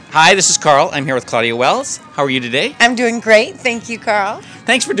Hi, this is Carl. I'm here with Claudia Wells. How are you today? I'm doing great. Thank you, Carl.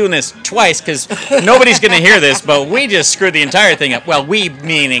 Thanks for doing this twice, because nobody's going to hear this, but we just screwed the entire thing up. Well, we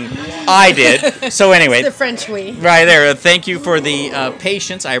meaning I did. So anyway. It's the French we. Right there. Thank you for the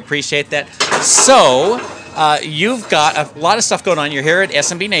patience. I appreciate that. So, you've got a lot of stuff going on. You're here at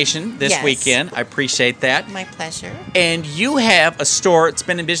SMB Nation this weekend. I appreciate that. My pleasure. And you have a store. It's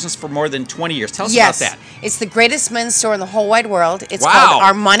been in business for more than 20 years. Tell us about that. It's the greatest men's store in the whole wide world. It's called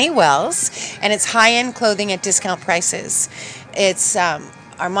Armani Wells, and it's high-end clothing at discount prices. It's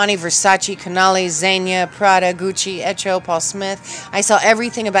Armani, Versace, Canali, Zegna, Prada, Gucci, Echo, Paul Smith. I sell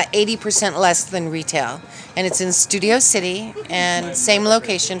everything about 80% less than retail. And it's in Studio City and same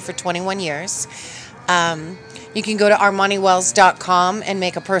location for 21 years. You can go to ArmaniWells.com and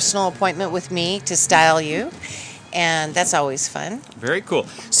make a personal appointment with me to style you. And that's always fun. Very cool.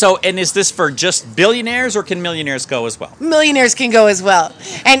 So, and is this for just billionaires, or can millionaires go as well? Millionaires can go as well.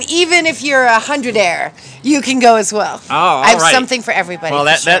 And even if you're a hundredaire, you can go as well. Oh, all I have right. something for everybody. Well,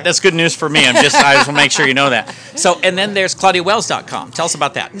 that's good news for me. I just want to make sure you know that. So, and then there's ClaudiaWells.com. Tell us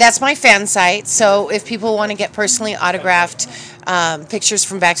about that. That's my fan site. So if people want to get personally autographed pictures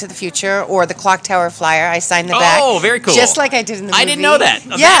from Back to the Future or the Clock Tower flyer, I sign the back. Oh, very cool. Just like I did in the movie. I didn't know that.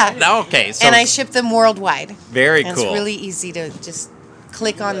 Yeah. Okay. So and I ship them worldwide. Very and cool. It's really easy to just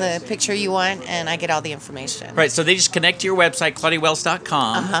click on the picture you want, and I get all the information. Right. So they just connect to your website,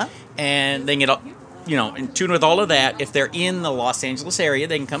 ClaudiaWells.com, and they get in tune with all of that. If they're in the Los Angeles area,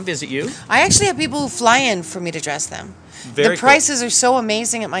 they can come visit you. I actually have people who fly in for me to dress them. The prices are so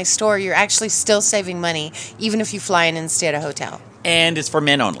amazing at my store. You're actually still saving money, even if you fly in and stay at a hotel. And it's for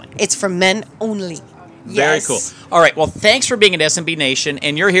men only. It's for men only. Very cool. All right. Well, thanks for being at SMB Nation.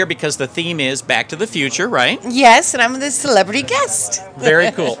 And you're here because the theme is Back to the Future, right? Yes, and I'm the celebrity guest.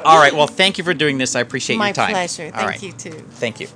 Very cool. All right. Well, thank you for doing this. I appreciate your time. My pleasure. Thank you, too. Thank you.